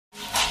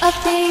of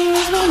things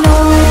we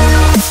know.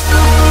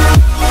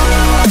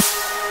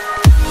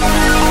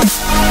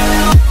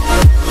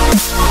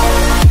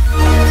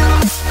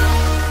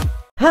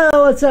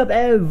 Hello, what's up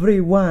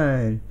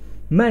everyone?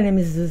 My name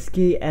is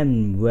Rizky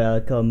and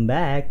welcome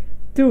back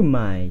to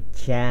my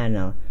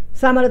channel.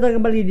 Selamat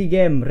datang kembali di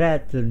game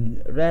Red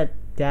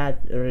Dead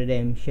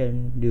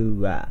Redemption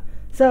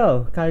 2.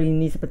 So, kali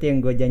ini seperti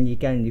yang gue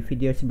janjikan di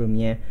video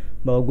sebelumnya,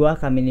 bahwa gue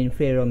akan mainin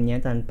free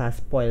roamnya tanpa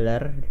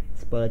spoiler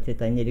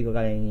ceritanya. Jadi gue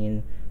kalian ingin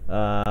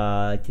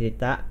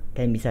cerita,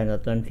 kalian bisa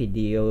nonton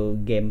video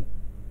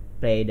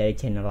gameplay dari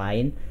channel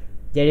lain.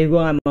 Jadi gue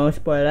gak mau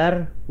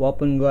spoiler,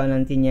 walaupun gue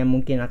nantinya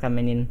mungkin akan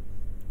mainin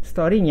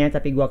storynya,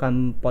 tapi gue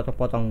akan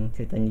potong-potong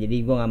ceritanya.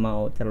 Jadi gue gak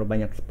mau terlalu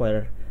banyak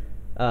spoiler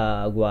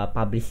gue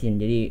publishin.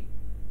 Jadi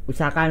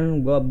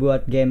usahakan gue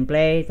buat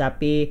gameplay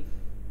tapi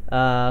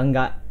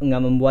nggak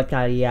membuat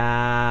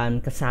kalian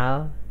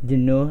kesal,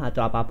 jenuh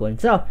atau apapun.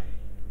 So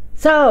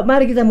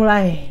mari kita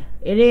mulai.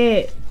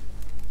 Ini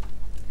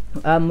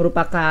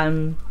merupakan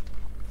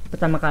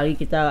pertama kali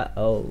kita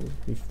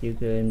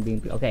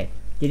Oke.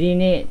 Jadi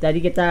ini tadi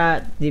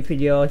kita di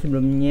video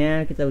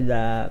sebelumnya kita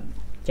udah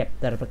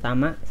chapter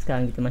pertama,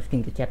 sekarang kita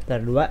masukin ke chapter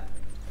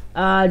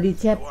 2. Di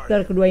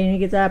chapter kedua ini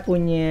kita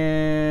punya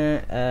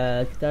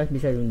kita harus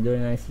bisa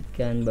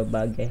mendonasikan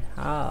berbagai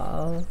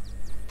hal.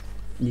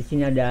 Di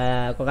sini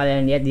ada, kalau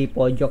kalian lihat di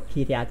pojok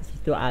kiri atas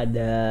itu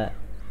ada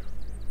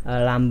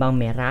lambang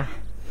merah.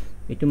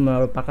 Itu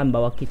merupakan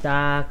bahwa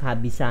kita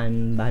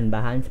kehabisan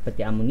bahan-bahan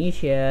seperti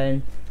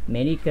ammunition,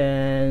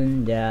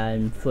 medican,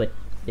 dan food.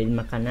 Jadi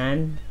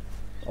makanan,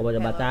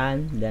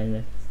 obat-obatan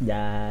dan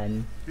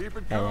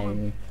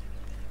lainnya.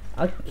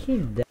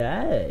 Oke,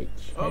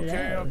 Dutch.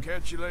 Okay, I'll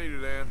catch you later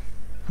then.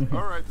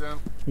 All right then.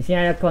 Di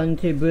sini ada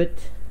contribute.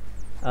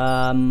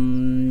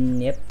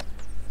 Yep.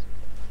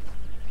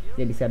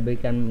 Dia bisa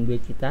berikan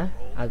duit kita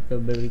atau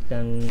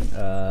berikan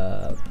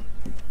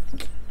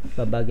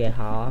berbagai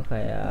hal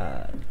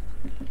kayak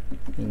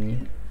ini.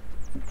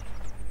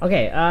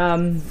 Oke,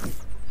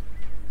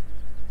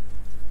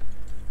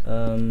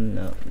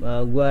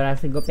 gua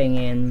rasa gue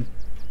pengen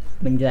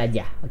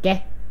menjelajah.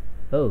 Oke.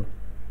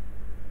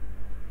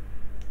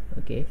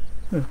 Oke,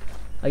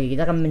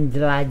 kita akan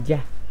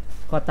menjelajah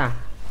kota.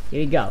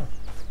 Here we go.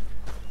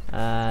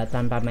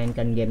 Tanpa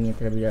mainkan gamenya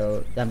terlebih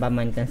dahulu, tanpa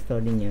mainkan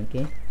storynya.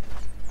 Oke.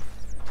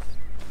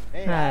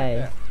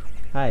 Hey,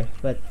 Hi.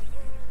 What?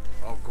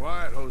 all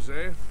quiet,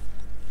 Jose.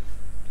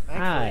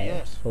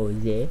 Hi,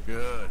 Jose.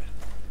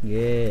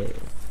 Good.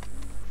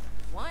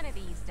 One of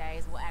these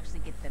days, we'll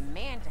actually get the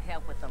men to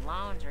help with the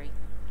laundry.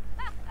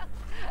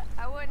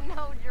 I wouldn't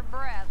hold your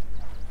breath.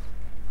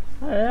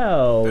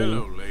 Hello.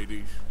 Hello,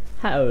 ladies.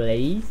 Hello,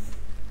 ladies.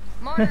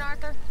 Morning,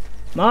 Arthur.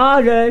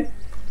 Morning.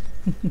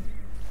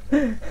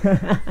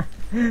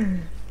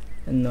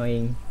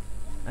 Annoying.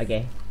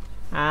 Okay.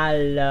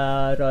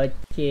 Hello,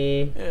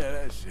 Roche.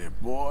 Yeah, that's it,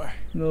 boy.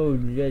 Oh,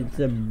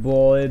 that's a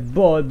boy.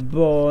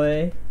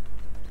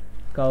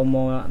 Kau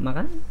mau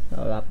makan?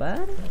 Kau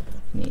lapar?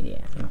 Nih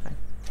dia,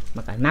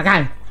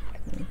 makan.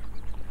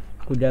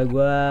 Kuda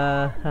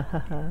gua.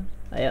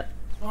 Ayo.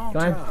 Long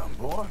Come on. time,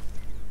 boy.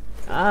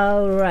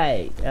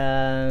 Alright.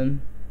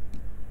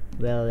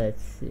 Well,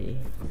 let's see.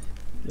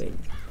 Wait.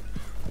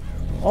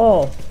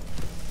 Oh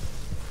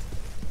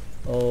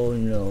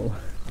no.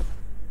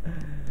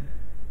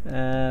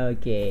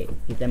 Oke,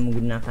 kita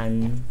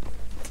menggunakan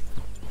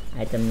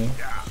itemnya.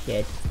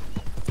 Shit,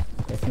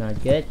 that's not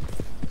good.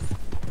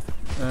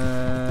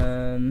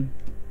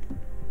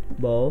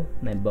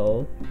 My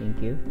bow, thank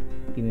you.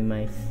 Give me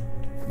my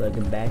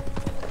bottom bag,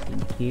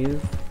 thank you.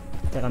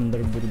 Kita akan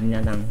berburu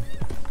binatang.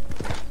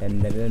 Bam.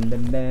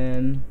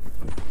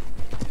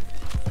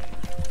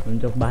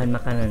 Untuk bahan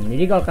makanan.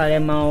 Jadi kalau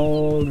kalian mau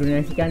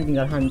donasikan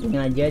tinggal hunting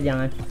aja,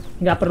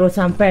 nggak perlu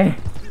sampai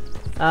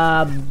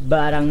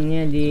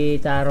barangnya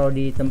ditaruh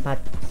di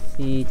tempat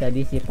si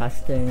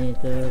pastenya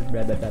itu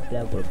bla bla bla,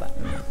 aku lupa.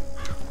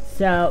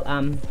 So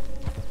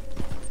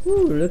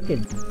look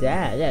at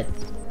that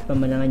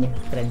pemandangannya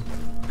keren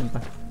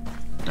sumpah.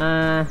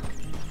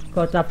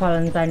 Kota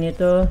Valentine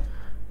itu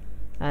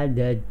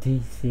ada di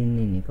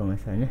sini nih kalau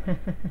nggak salah.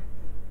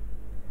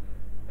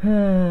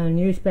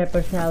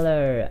 Newspaper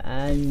seller,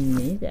 I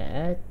need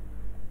that.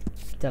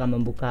 Kita akan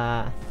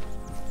membuka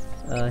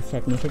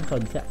set mission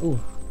kalau bisa.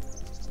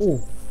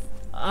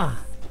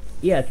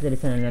 Iya, kita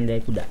bisa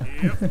nandai kuda.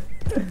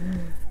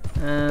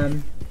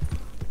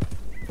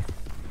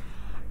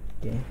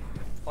 Okay.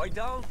 I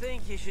don't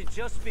think you should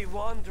just be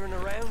wandering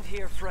around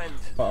here, friend.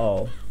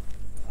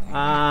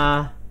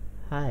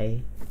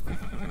 Hi.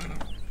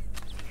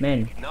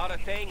 Man. Not a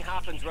thing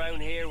happens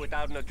round here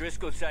without an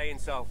O'Driscoll saying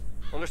so.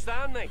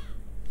 Understand me?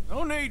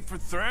 No need for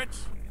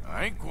threats.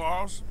 I ain't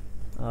quarrels.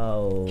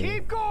 Oh.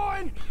 Keep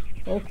going!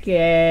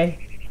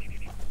 Okay.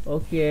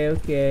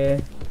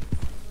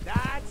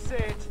 That's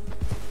it.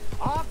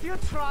 Off you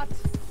trot.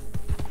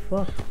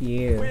 Fuck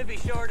you. We'll be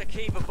sure to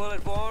keep a bullet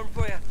warm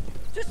for you.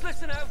 Just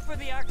listen out for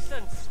the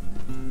accents.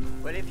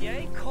 But if you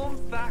ain't come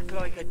back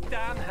like a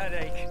damn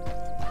headache,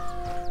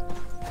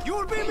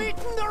 you'll be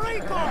meeting the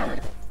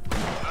Reaper!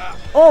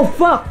 Oh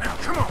fuck! Now,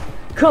 come on.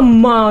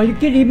 Come on, you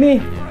kidding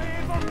me?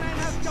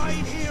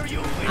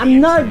 I'm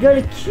not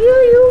gonna kill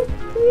you,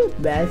 you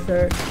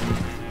bastard.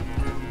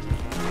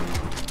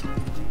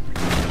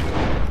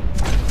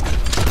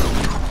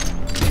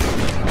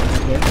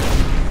 Okay.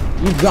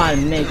 You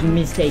gotta make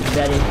mistakes,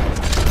 buddy.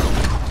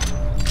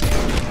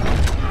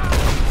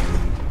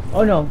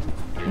 Oh no.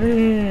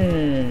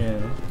 No.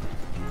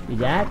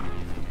 Tidak.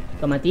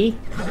 Kau mati?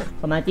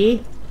 Kau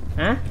mati?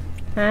 Hah?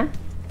 Hah?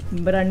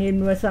 Berani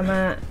dua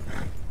sama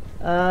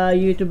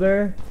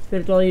YouTuber,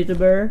 virtual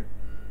YouTuber?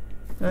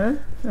 Hah?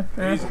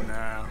 Easy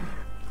now.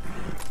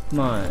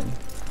 Come on,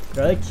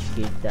 approach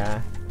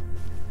kita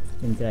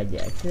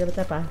menjelajah. Kita dapat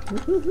apa?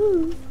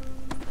 Woohoo.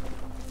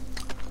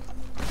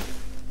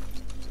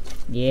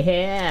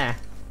 Yeah,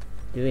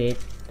 do it.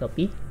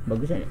 Topi,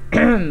 bagusan.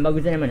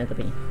 Bagusan yang mana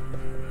topinya?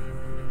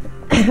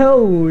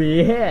 Oh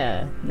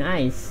yeah,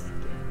 nice.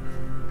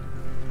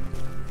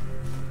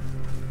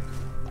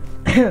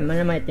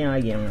 Mana mayatnya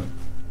lagi yang?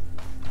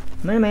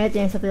 Mana mayat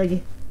yang satu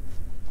lagi?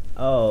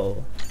 Oh,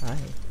 hi.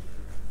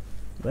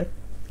 What?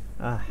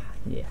 Ah,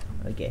 yeah,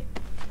 okay.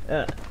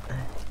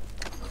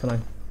 Come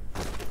on.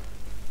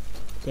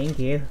 Thank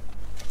you.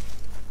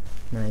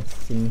 Nice,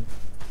 sini.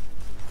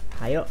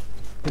 Ayo,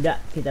 udah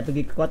kita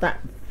pergi ke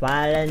kota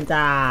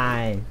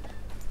Valentine.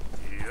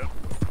 Yep.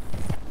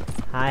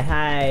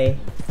 Hi.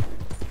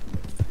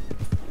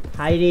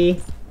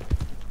 Heidi.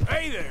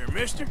 Hey there,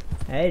 mister.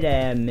 Hey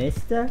there,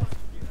 mister.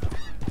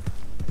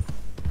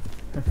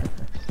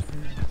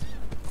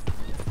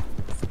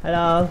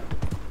 Hello.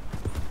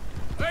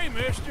 Hey,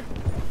 mister.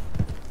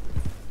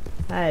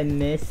 Hi,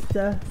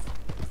 mister.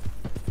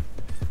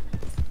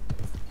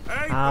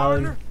 Hey, How?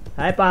 partner.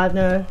 Hi,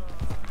 partner.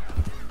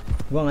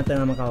 Gua nggak tahu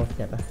nama kau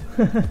siapa.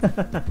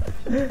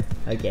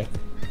 Oke.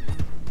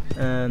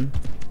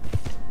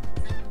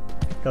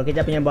 Kalau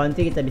kita punya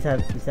bounty, kita bisa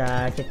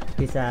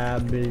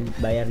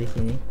bayar di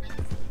sini.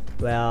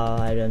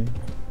 Well,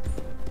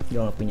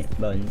 gua nggak punya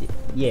bounty.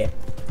 Yeah.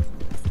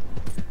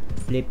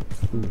 Flip.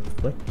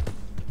 What?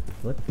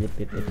 Flip.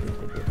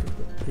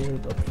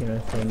 Optional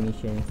same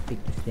mission.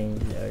 Stick to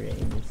strange are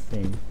in the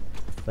same.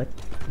 What?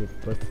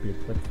 Flip.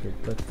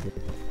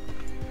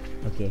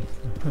 Oke.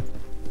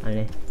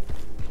 Aneh.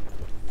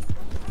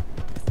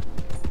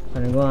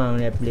 Karena gue nggak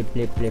ngeliat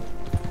flip.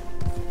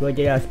 Gue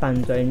jadi harus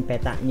pantauin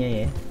petanya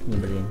ya,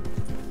 nyebelin.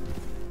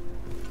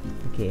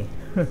 Oke.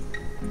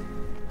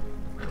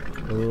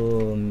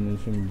 Oh,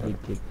 mission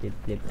flip. Listen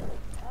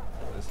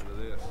to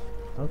this.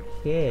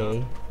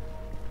 Oke.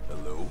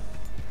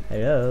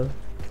 Hello.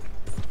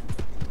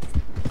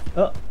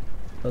 Oh,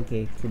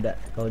 oke, kuda,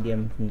 kau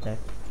diam sebentar.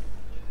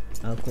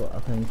 Aku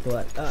akan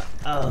kuat.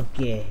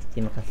 Oke,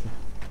 terima kasih.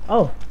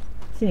 Oh,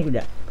 sini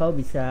kuda, kau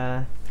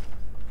bisa.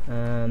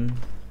 Come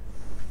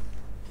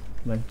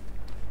on.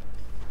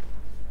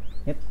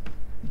 Yep.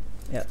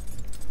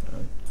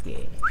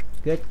 Oke,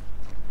 good.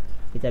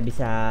 Kita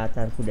bisa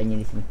taruh kudanya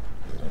di sini.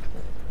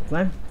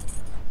 Come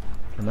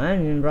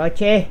on,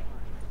 Roche.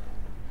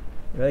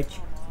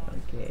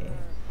 Oke.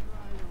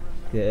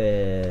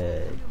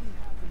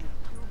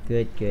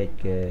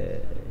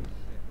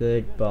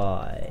 Good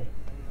boy.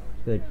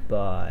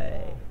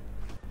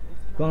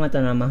 Gua nggak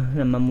tahu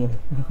namamu.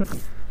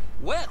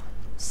 Well,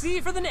 see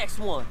you for the next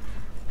one.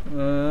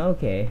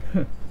 Okay.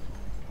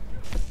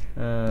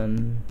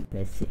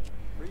 Let's see.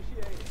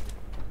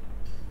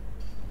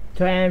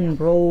 Trend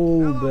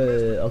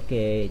probe.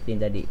 Okay, itu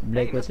yang tadi.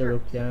 Blackwater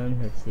look down.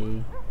 Let's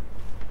see.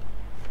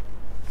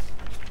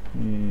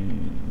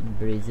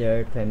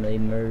 Blizzard, family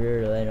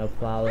murder, land of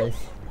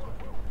flowers.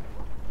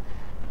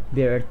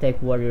 Bear attack,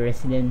 warrior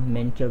resident,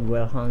 mental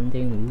well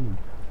hunting. Ooh.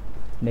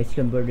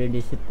 Mexican border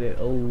disappear.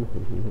 Oh.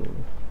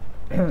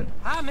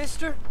 Hi,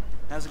 mister.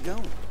 How's it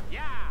going?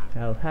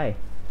 Oh, hi.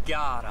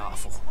 God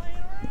awful.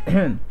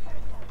 Hey,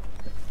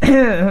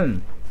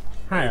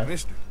 Hi,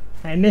 mister.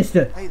 hi,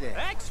 mister. Hey there.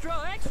 Extra.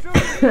 What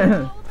are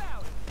you all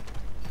about?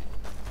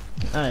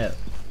 Hello.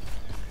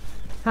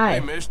 Hey,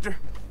 Hi. mister.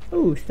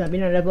 Ooh,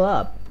 stamina level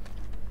up.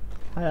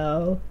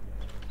 Hello.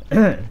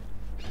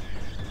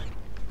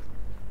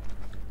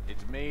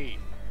 It's me.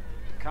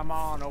 Come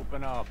on,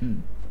 open up.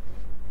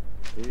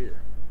 Here.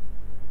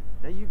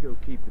 Now you go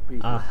keep the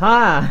people.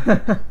 Aha.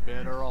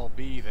 Better all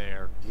be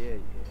there.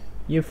 Yeah.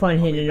 You find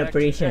I'll hidden be back to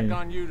operation. check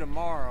on you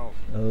tomorrow.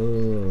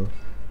 Oh.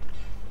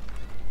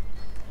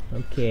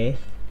 Okay.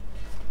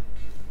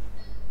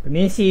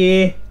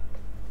 Permisi.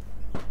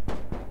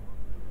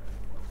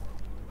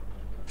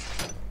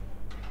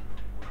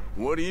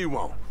 What do you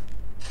want?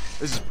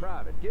 This is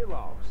private. Get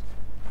lost.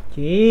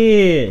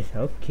 Jeez.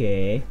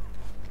 Okay.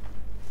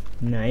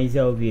 Nice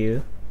of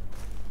you.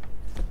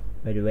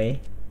 By the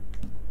way,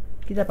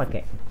 kita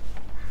pakai.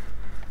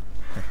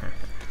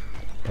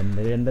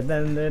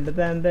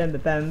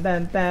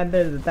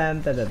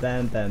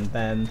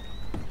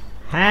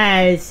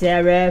 Hi,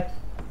 Sheriff.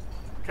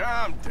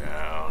 Calm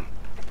down.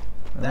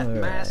 That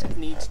Alright. mask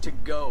needs to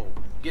go.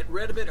 Get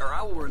rid of it or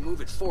I will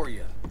remove it for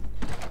you.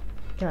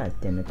 God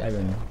damn it, I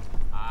don't know.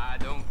 I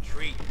don't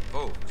treat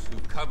folks to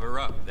cover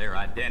up their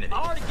identity.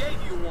 I already gave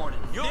you a warning.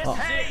 You'll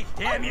pay,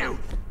 damn you!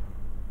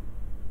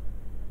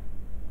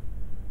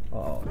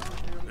 Oh.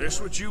 This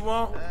what you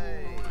want?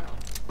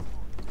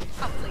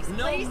 Oh, please,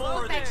 No please, more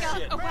move of that this gun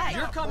shit. away.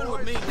 You're coming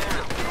with me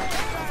now.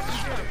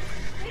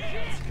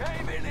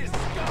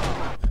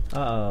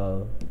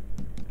 Uh-oh.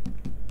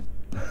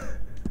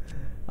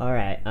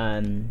 Alright,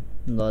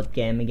 load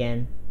game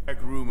again.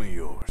 Back room of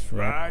yours,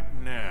 right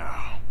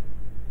now.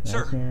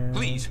 Sir, now.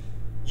 please.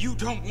 You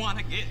don't want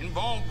to get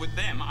involved with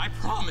them, I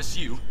promise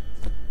you.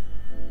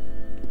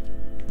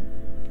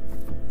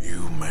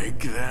 You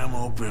make them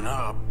open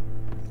up,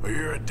 or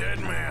you're a dead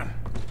man.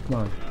 Come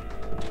on.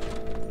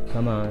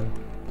 Come on.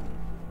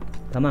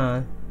 Come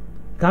on.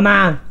 Come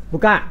on!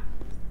 Buka!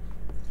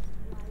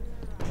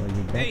 Oh,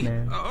 you dead Hey,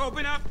 man.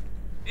 open up.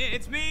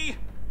 It's me.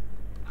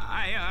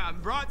 I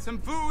brought some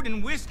food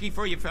and whiskey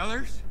for you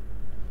fellers.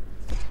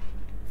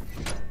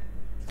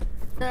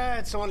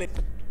 It's only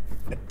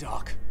a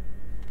duck.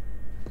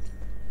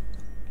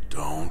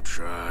 Don't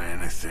try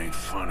anything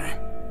funny.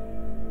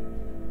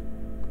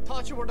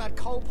 Thought you were that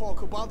cowpoke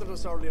who bothered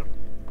us earlier.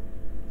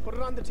 Put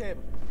it on the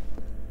table.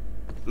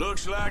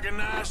 Looks like a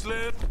nice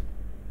little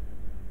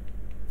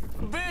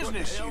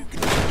business you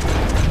got.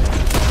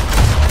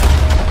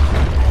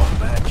 All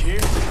back here.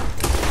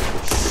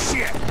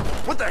 Shit!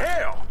 What the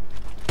hell?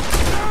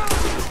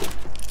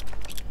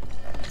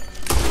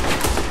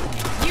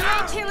 You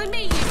ain't killing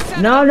me, you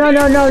son No, of a no,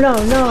 no, bitch. no, no,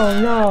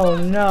 no, no,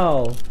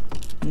 no.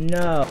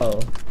 No.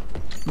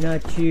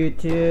 Not you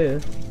too.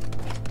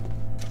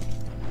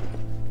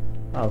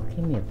 Oh, give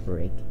me a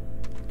break.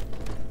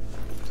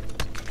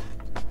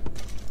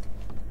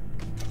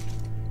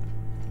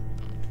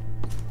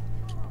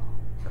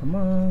 Come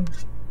on.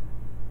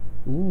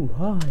 Ooh,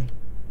 hi.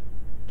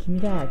 Give me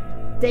that.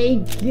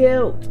 Thank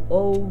you.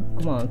 Oh,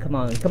 come on, come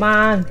on, come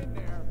on.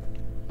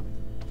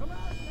 No.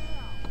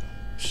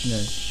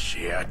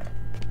 Shit.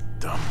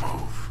 Dumb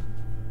move.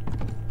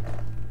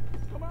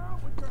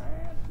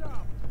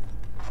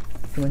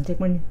 Come on, take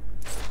one.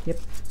 Yep.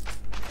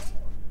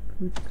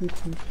 Good, good,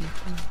 good, good,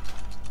 good.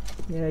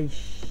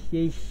 Yes,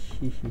 yes,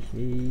 yes, yes,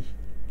 yes.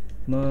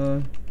 Come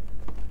on.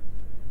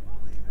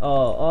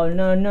 Oh, oh,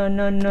 no, no,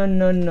 no, no,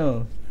 no,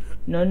 no.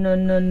 No, no,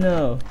 no,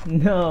 no.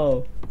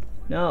 No.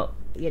 No.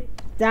 Get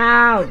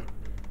down.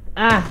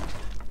 Ah.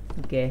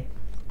 Okay.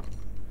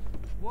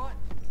 What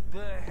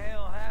the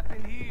hell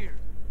happened here?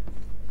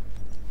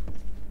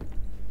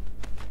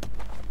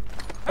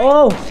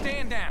 Oh!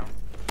 Stand down.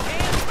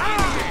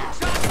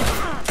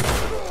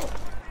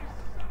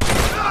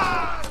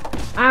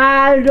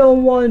 I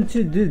don't want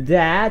to do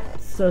that.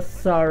 So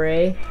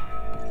sorry.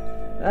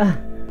 Ah.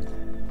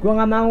 Gua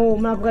nggak mau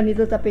melakukan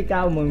itu tapi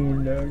kau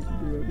mengundang.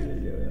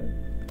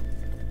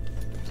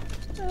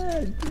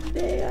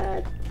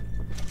 Dad,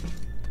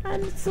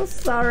 I'm so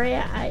sorry.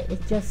 I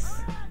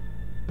just.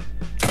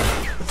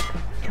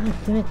 God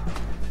damn it.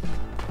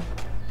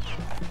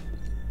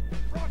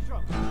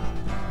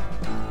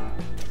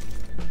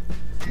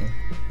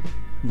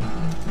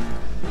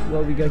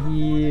 What we got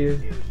here?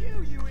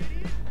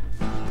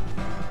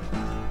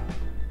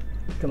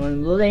 Come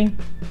on, looting.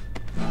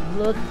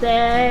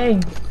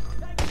 Looting.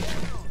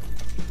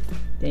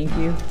 Thank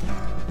you.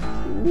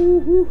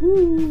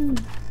 Woo-hoo-hoo.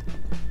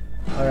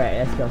 Alright,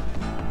 let's go.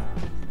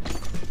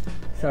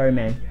 Sorry,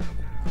 man.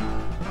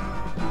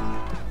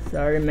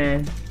 Sorry,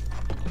 man.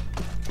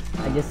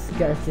 I just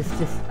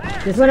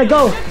wanna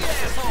go.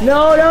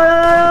 No, no, no,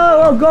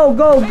 no, no. Go,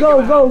 go, go,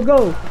 go,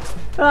 go.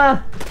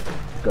 Ah.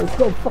 Go,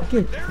 go, fuck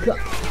you. Go,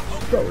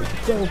 go,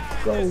 go,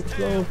 go,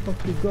 go, fuck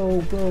you.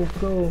 Go, go,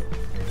 go.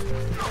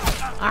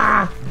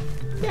 Ah.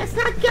 That's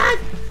not good.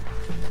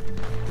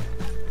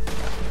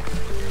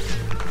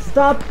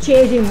 Stop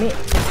chasing me,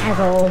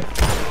 asshole.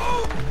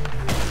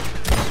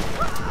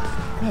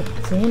 God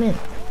damn it.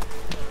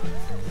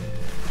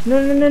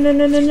 No, no, no, no,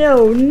 no, no,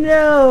 no,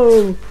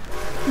 no.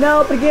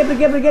 No, pergi,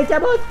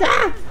 cabut.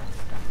 Ah.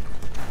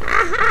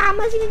 Aha,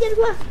 masih ngejar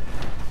gua.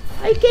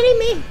 Are you kidding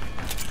me?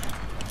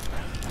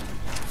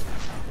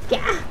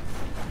 Yeah.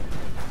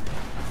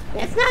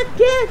 That's not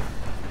good.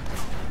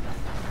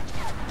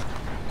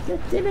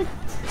 God damn it.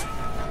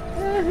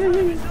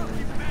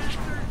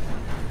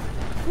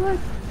 What?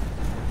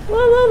 Whoa,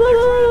 whoa, whoa,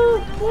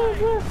 whoa,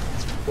 whoa,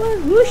 whoa.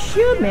 Who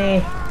shoot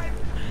me?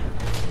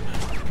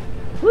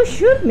 Who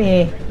shoot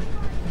me?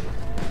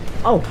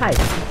 Oh, hi.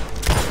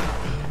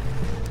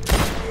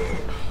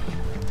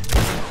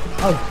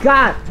 Oh,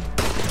 God.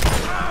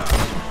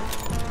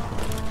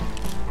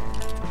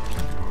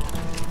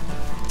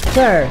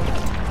 Sir,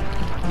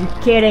 you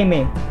kidding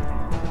me?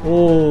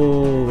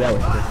 Oh, that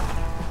was good.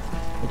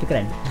 Itu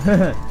keren.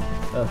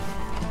 Oh,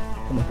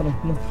 come on, come on,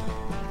 come on.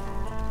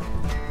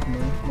 Come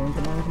on, come on,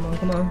 come on, come on,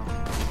 come on.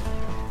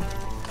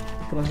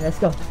 Come on,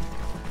 let's go.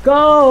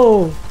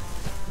 Go!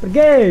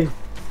 Pergi!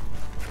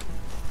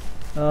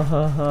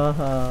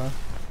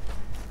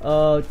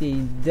 Oh,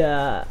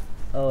 tidak.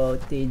 Oh,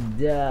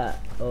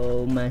 tidak.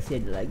 Oh,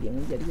 masih ada lagi yang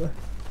ngejar gua.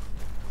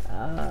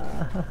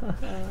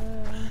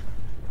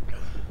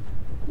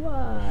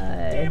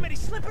 Why? Damn it, he's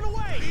slipping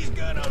away. He's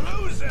gonna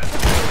lose it.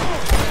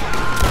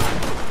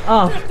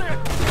 Oh.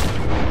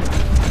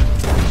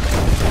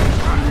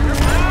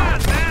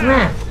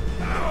 Nah.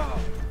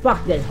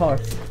 Fuck that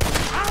horse.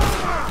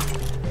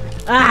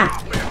 Ah.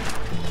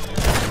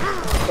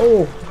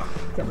 Oh.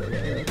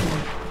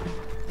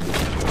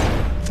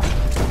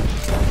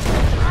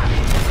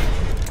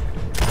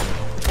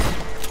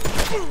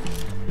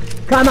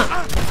 Come on.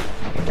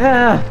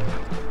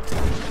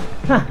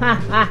 Ha ha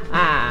ha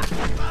ha.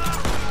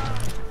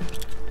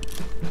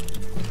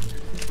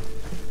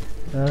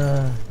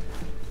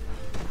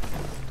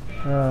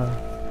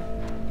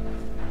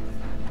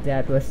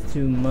 That was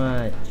too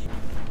much.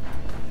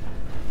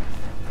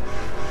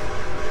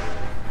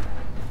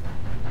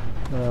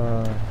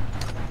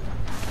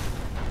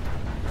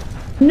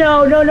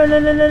 No, no, no, no,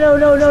 no, no, no,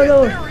 no, no,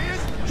 no.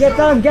 Get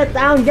down, get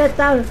down, get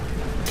down.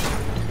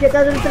 Get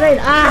out of the train.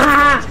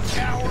 Ah!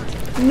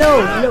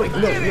 No, no, no,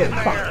 no,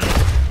 fuck.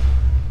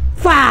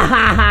 Fuck!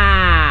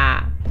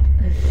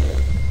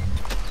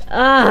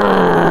 Ah!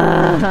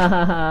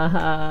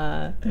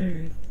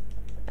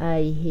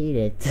 I hate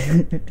it.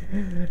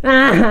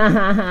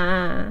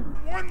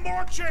 One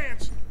more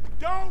chance.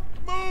 Don't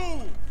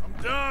move. I'm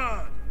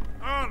done.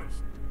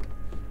 Honest.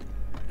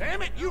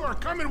 Damn it, you are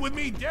coming with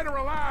me, dead or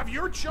alive.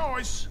 Your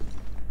choice.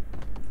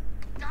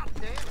 God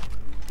damn it.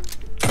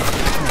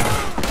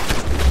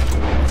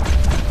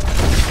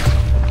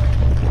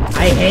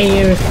 I hate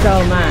you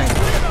so much.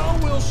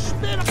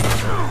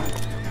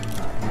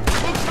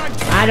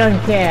 I don't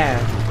care.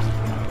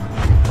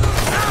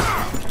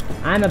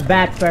 I'm a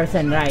bad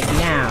person right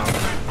now.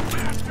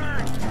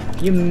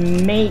 You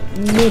make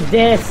me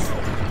this.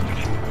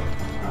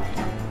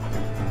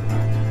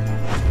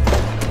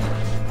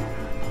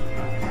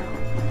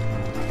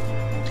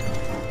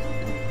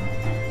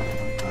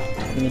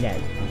 Give me that.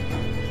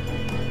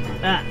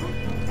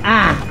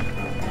 Ah!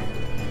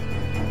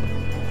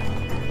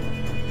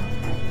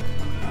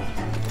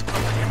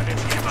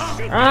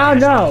 Oh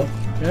no!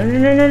 No, no,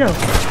 no, no, no!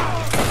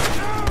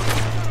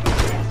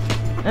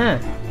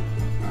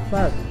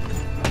 Fuck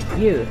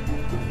you.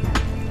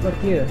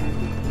 Fuck you.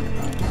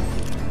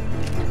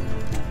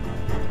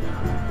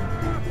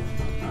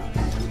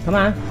 Come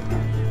on.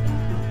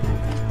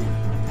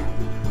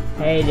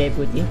 Hey,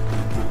 Deputy.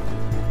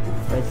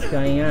 What's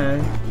going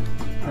on?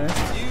 Huh?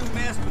 You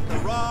messed with the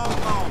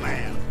wrong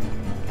man.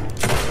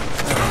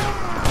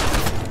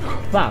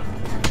 Fuck.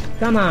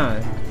 Come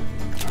on.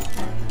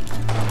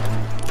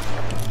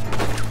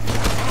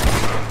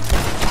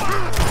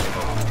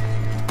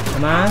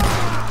 Come on.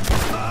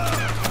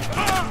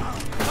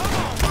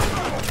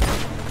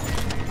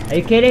 Are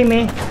you kidding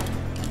me?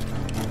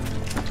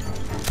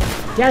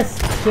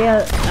 Just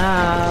kill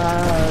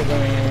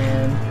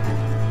them.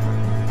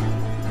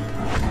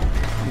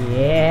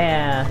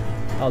 Yeah.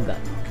 Oh god.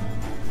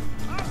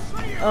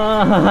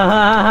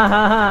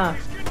 Oh.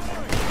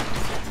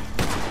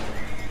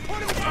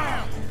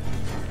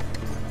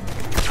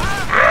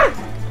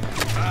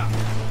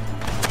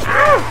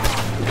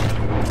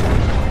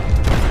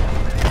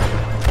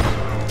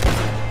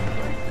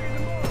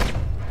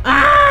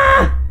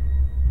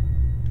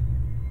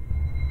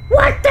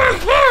 What the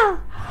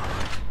hell?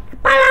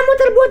 Kepalamu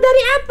terbuat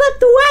dari apa,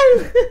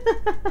 Tuan?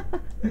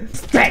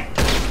 Straight.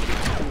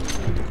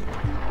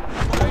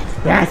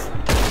 Yes.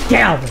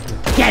 Get over.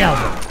 Get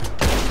over.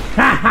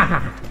 Ha ha ha.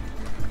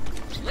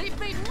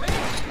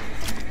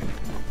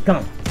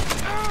 Come on.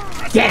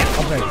 Get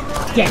over here.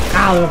 Get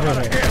out of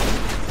here.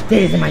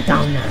 This is my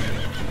town now.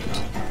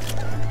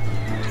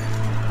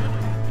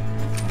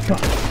 Come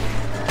on.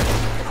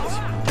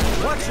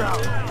 Watch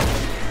out.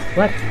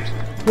 What?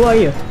 Who are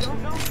you?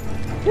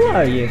 Who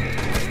are you?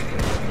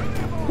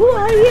 Who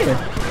are you?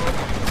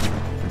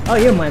 Oh,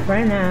 you're my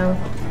friend now.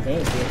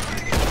 Thank you.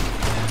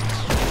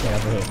 Get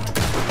over here.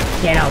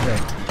 Get over.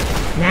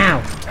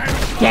 Now.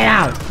 Get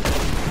out.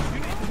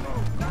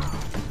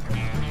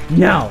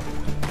 No.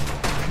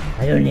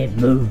 I don't need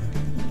move.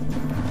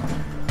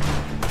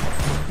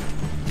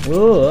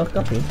 Oh,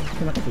 coffee.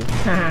 Terima kasih.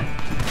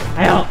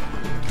 Ayo.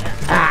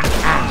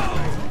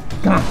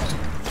 Come on.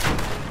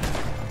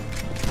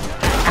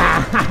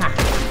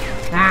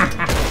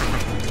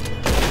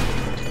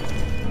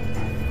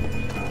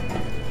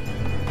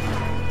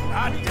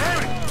 God damn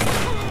it!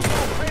 Don't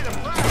pay the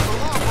price for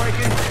law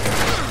breaking.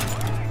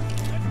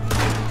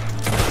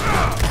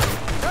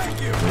 Thank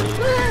you.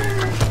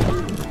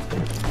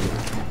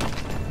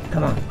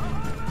 Come on.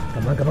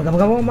 Come on, come on, come on,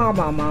 come on, come on,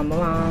 come on, come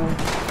on.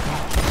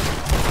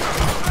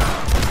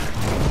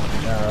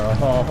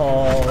 Oh.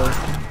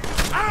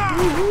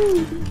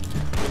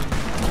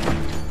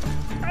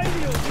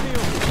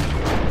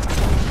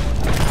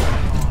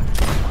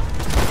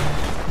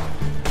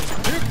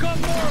 Here come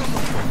more of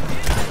them.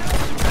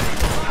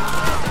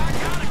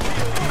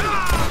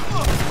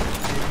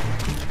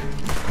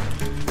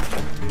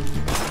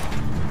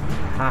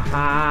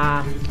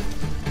 Haha.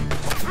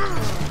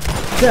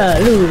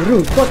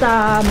 Seluruh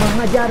kota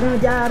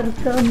mengajar-ngajar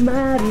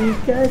kemari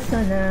ke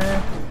sana.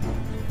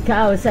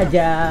 Kau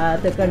saja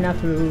terkena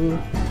flu.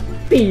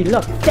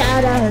 pilot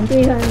tiada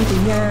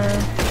henti-hentinya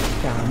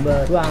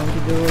sambar ruang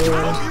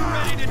tidur.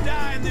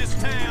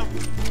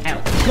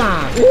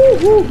 Elma,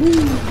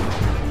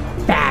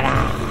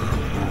 tada.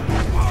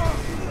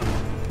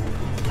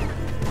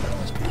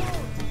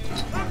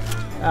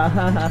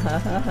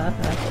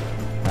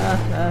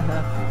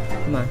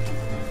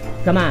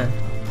 Come on.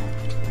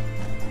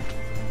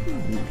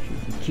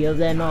 Kill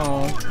them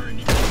all.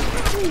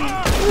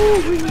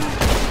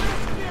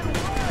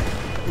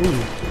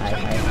 Hi.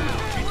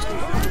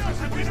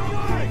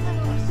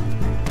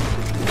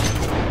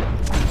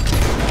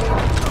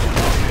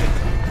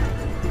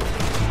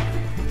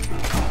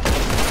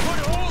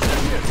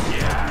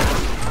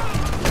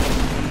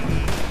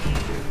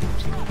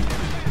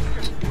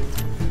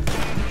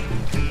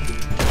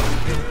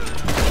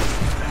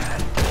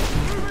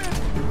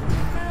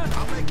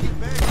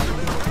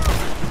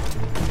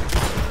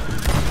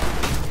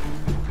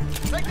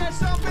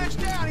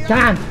 Come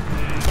on.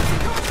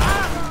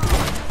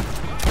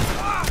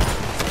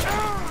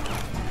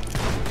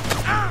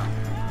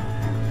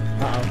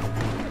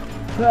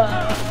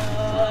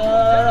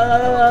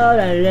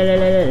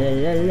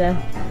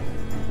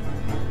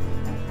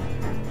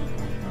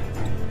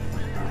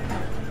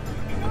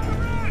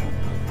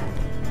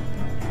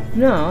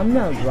 No, I'm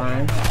not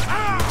blind.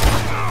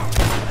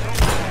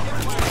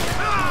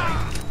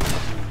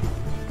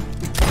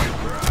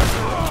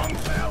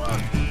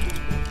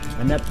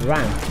 I'm not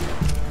blind.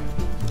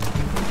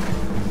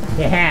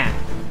 Yeah,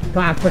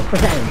 come on, first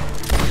percent.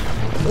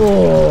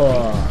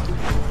 Oh.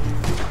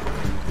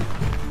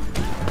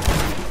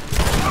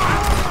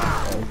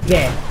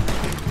 Okay.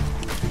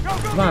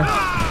 Come on.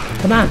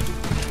 Come on.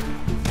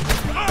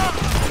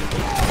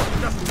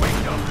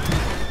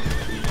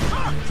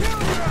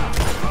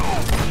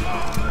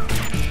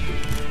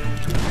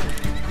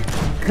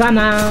 Come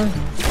on.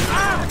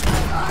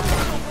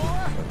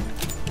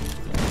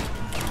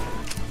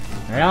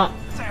 Ayo.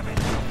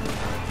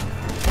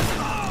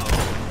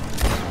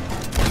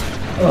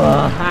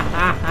 Oh, ha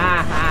ha ha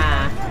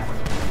ha.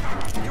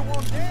 You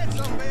want dead,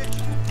 some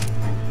bitch?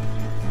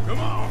 Come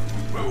on,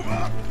 move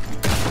up.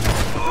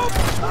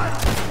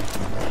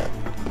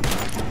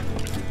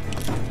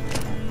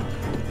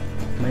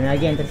 Mana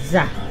lagi yang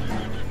tersisa?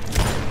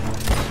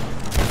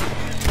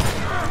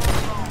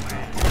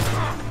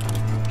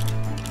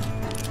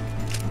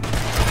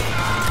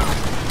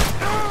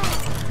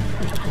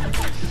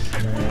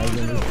 Mana lagi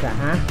yang tersisa,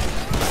 ha?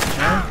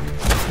 Hah?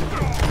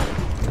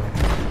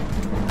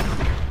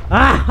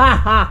 Ah ha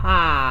ha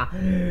ha.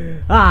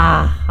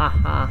 Ah ha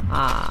ha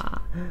ha.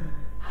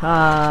 Ha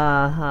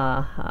ha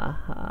ha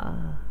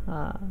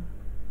ha.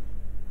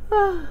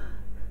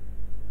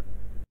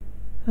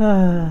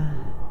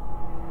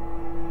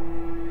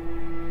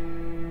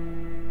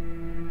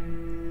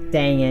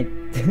 Dang it.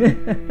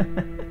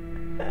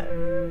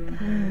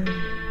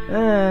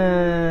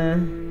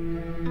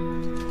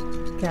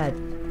 God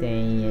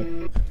dang it.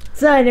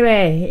 So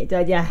anyway, itu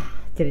aja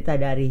cerita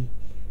dari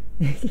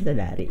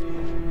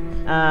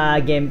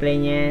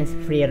gameplaynya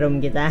free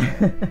roam kita.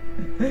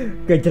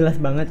 Gak jelas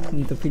banget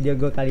untuk video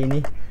gue kali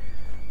ini.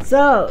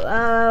 So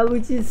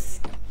which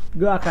is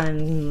gue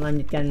akan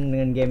lanjutkan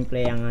dengan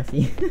gameplay yang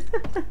asli.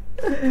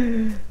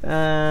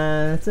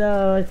 So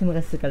terima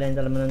kasih kalian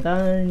telah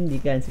menonton.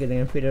 Jika kalian suka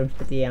dengan video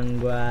seperti yang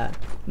gue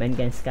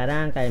mainkan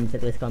sekarang, kalian bisa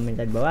tulis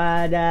komentar di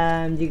bawah.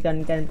 Dan jika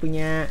kalian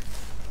punya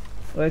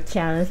work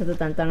challenge atau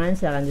tantangan,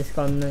 silahkan tulis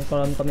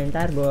kolom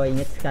komentar. Gue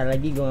ingat sekali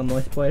lagi, gue gak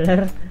mau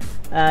spoiler.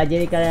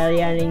 Jadi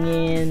kalian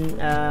ingin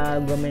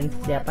gue main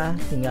seperti apa,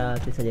 tinggal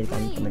tulis aja di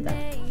kolom komentar.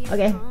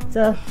 Oke,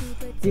 so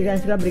jika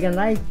kalian suka berikan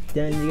like,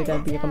 dan jika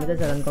kalian punya komentar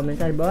silahkan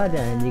komentar di bawah.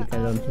 Dan jika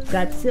kalian belum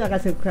subscribe, silahkan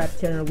subscribe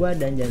channel gue,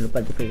 dan jangan lupa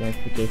untuk klik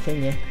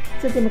notification-nya.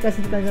 So terima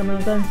kasih telah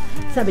menonton.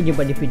 Sampai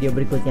jumpa di video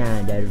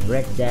berikutnya dari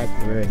Red Dead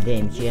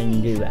Redemption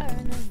 2.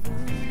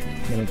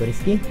 Nama gue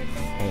Rizky,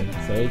 and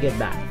say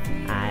goodbye.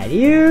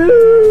 Adieu.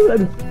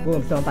 Aduh, gue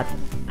gak bisa lompat.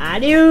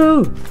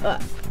 Adieu.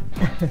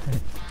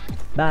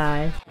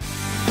 Bye.